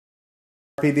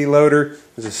RPD loader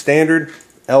is a standard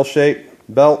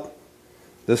L-shaped belt.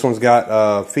 This one's got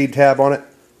a feed tab on it.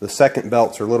 The second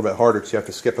belts are a little bit harder because you have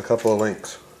to skip a couple of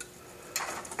links.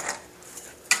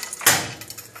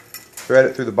 Thread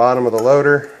it through the bottom of the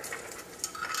loader.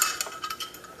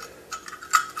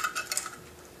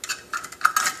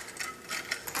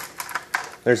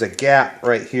 There's a gap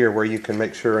right here where you can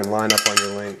make sure and line up on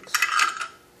your links.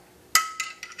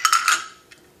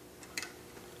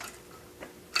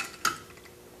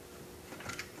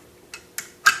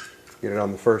 Get it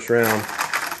on the first round,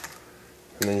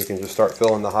 and then you can just start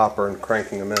filling the hopper and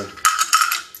cranking them in.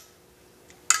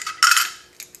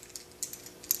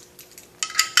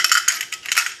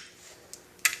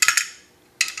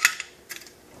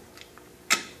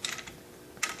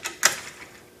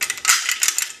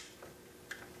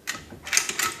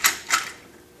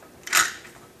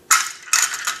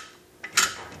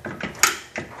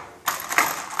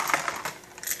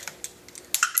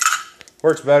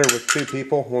 Works better with two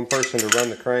people, one person to run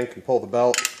the crank and pull the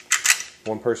belt,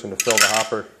 one person to fill the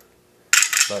hopper,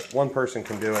 but one person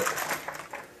can do it.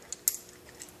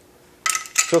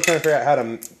 Still trying to figure out how to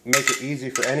make it easy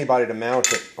for anybody to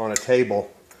mount it on a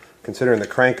table. Considering the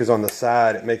crank is on the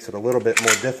side, it makes it a little bit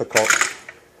more difficult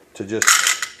to just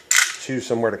choose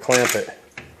somewhere to clamp it,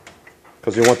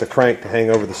 because you want the crank to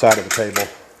hang over the side of the table.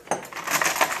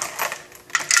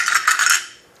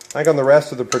 I think on the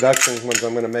rest of the production ones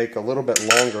I'm going to make a little bit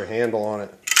longer handle on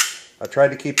it. I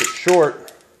tried to keep it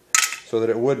short so that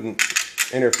it wouldn't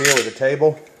interfere with the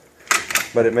table,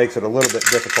 but it makes it a little bit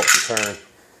difficult to turn.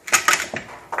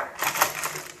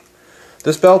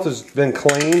 This belt has been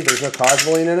cleaned. There's no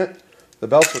cosmoline in it. The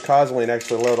belts with cosmoline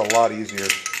actually load a lot easier.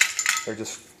 They're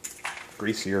just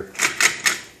greasier.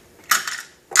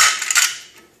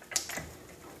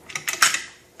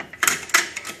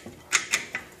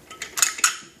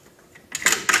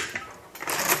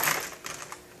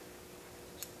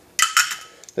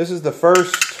 This is the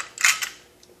first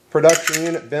production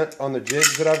unit bent on the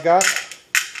jigs that I've got.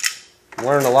 I'm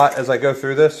learning a lot as I go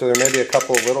through this, so there may be a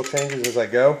couple of little changes as I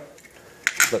go.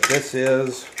 But this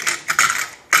is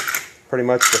pretty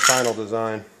much the final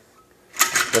design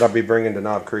that I'll be bringing to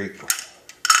Knob Creek.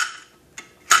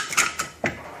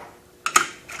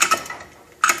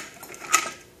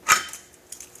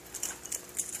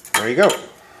 There you go.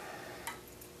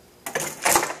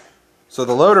 So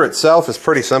the loader itself is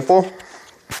pretty simple.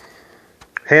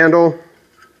 Handle,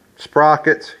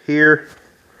 sprockets here,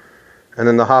 and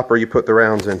then the hopper you put the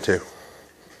rounds into.